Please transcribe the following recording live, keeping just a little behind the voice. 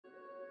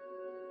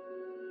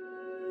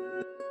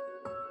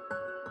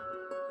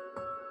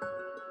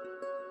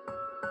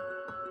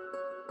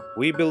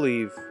We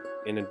believe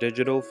in a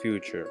digital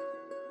future.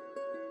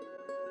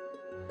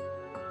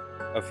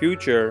 A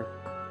future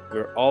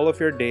where all of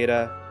your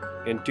data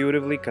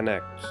intuitively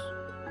connects.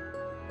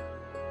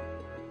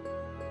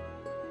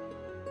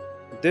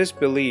 This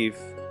belief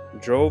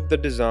drove the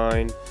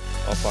design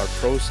of our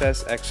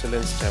Process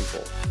Excellence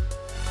Temple.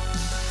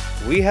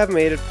 We have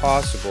made it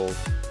possible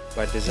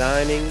by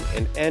designing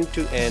an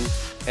end-to-end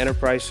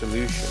enterprise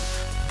solution,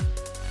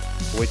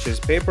 which is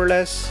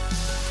paperless,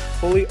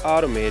 fully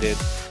automated,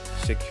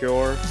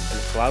 secure, and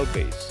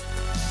cloud-based.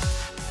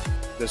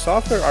 The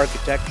software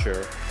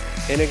architecture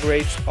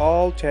integrates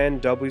all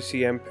 10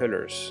 WCM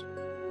pillars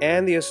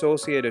and the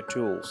associated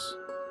tools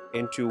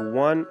into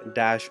one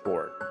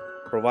dashboard,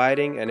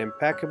 providing an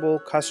impeccable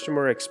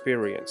customer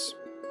experience.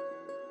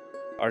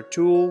 Our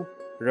tool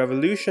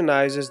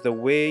revolutionizes the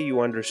way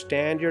you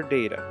understand your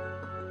data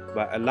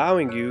by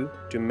allowing you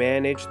to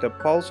manage the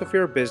pulse of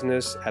your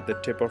business at the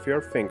tip of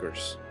your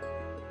fingers.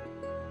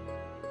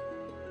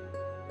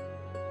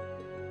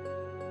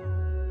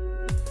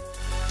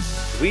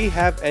 We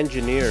have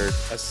engineered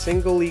a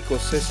single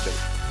ecosystem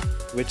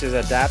which is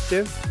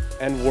adaptive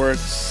and works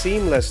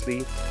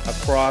seamlessly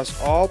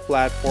across all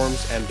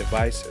platforms and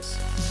devices.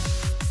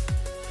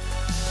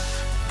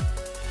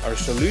 Our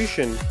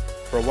solution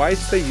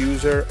provides the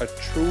user a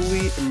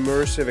truly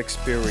immersive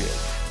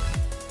experience.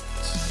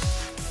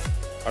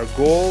 Our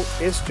goal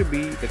is to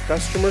be the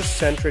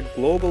customer-centric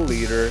global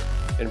leader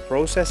in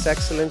process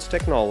excellence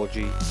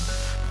technology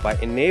by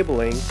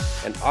enabling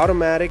an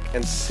automatic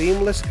and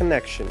seamless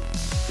connection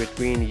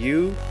between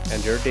you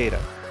and your data.